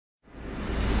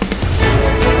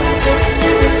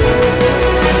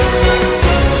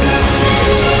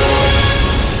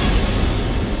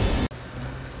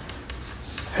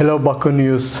Hello Baku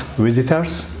News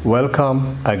visitors,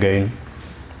 welcome again.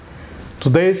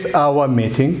 Today's our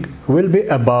meeting will be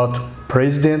about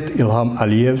President Ilham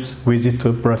Aliyev's visit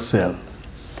to Brussels.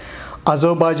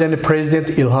 Azerbaijani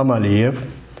President Ilham Aliyev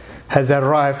has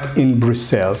arrived in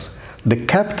Brussels, the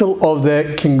capital of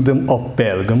the Kingdom of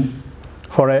Belgium,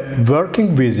 for a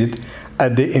working visit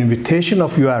at the invitation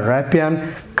of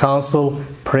European Council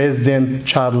President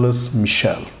Charles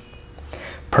Michel.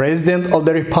 President of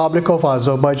the Republic of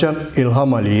Azerbaijan,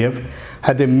 Ilham Aliyev,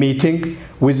 had a meeting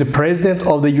with the President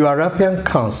of the European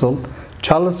Council,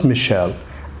 Charles Michel,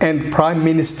 and Prime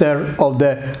Minister of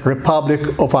the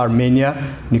Republic of Armenia,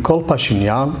 Nikol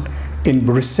Pashinyan, in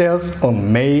Brussels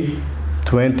on May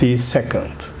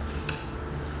 22nd.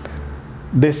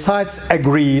 The sides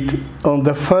agreed on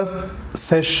the first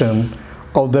session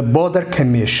of the border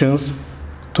commissions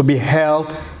to be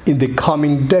held in the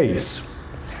coming days.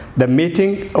 The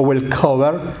meeting will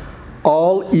cover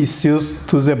all issues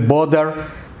to the border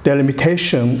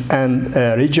delimitation and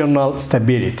regional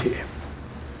stability.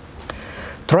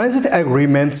 Transit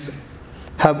agreements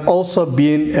have also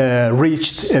been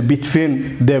reached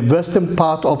between the western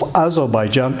part of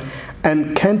Azerbaijan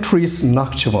and countries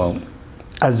Nakhchivan,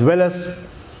 as well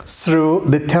as through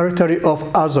the territory of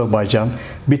Azerbaijan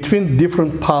between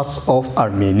different parts of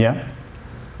Armenia.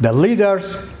 The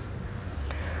leaders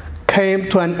came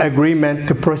to an agreement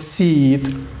to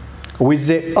proceed with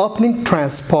the opening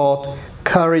transport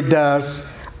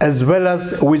corridors as well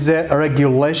as with the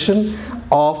regulation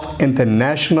of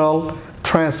international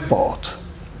transport.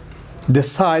 The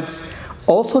sides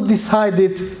also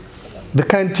decided to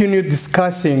continue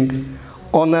discussing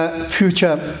on a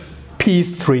future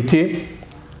peace treaty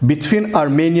between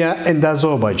Armenia and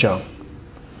Azerbaijan.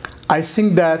 I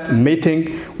think that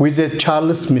meeting with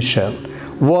Charles Michel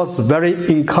was very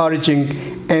encouraging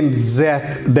and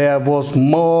that there was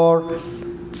more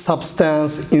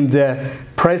substance in the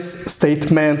press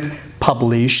statement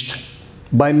published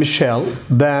by Michel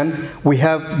than we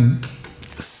have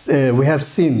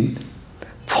seen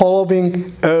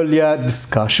following earlier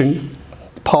discussion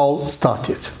Paul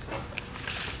started.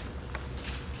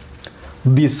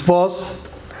 This was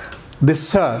the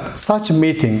third such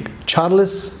meeting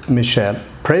Charles Michel,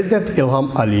 President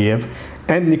Ilham Aliyev,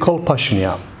 and Nikol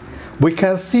Pashinyan. We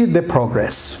can see the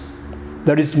progress.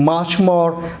 There is much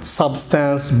more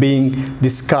substance being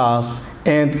discussed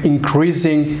and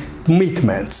increasing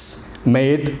commitments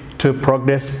made to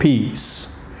progress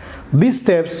peace. These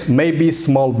steps may be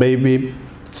small baby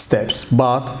steps,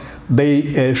 but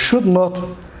they should not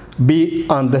be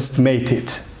underestimated.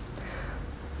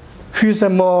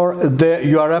 Furthermore, the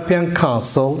European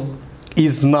Council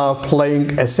is now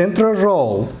playing a central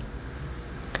role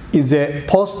in the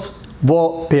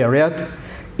post-war period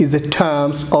in the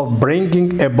terms of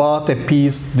bringing about a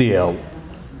peace deal.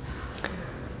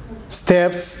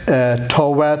 Steps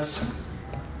towards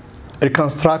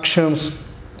reconstructions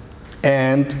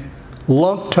and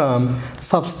long-term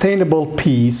sustainable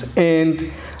peace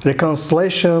and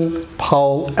reconciliation,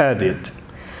 Paul added.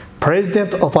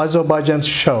 President of Azerbaijan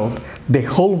showed the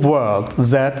whole world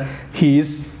that he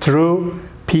is a true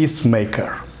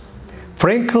peacemaker.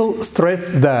 Frankel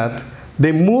stressed that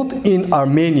the mood in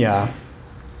Armenia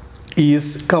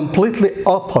is completely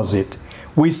opposite.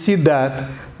 We see that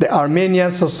the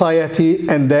Armenian society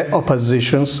and the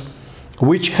oppositions,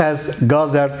 which has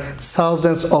gathered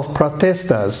thousands of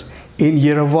protesters in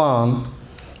Yerevan,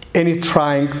 and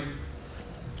trying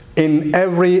in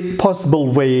every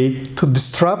possible way to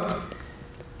disrupt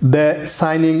the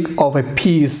signing of a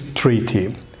peace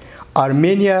treaty.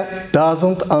 Armenia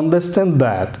doesn't understand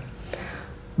that.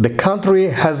 The country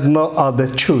has no other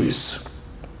choice,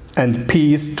 and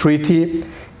peace treaty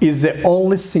is the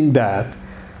only thing that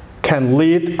can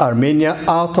lead Armenia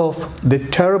out of the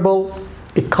terrible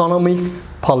economic,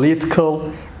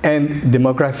 political, and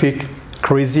demographic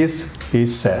crisis, he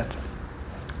said.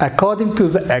 According to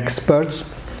the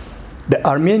experts, the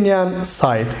Armenian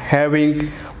side, having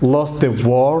lost the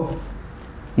war,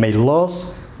 may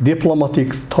lose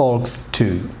diplomatic talks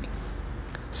too.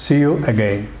 See you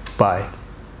again. Bye.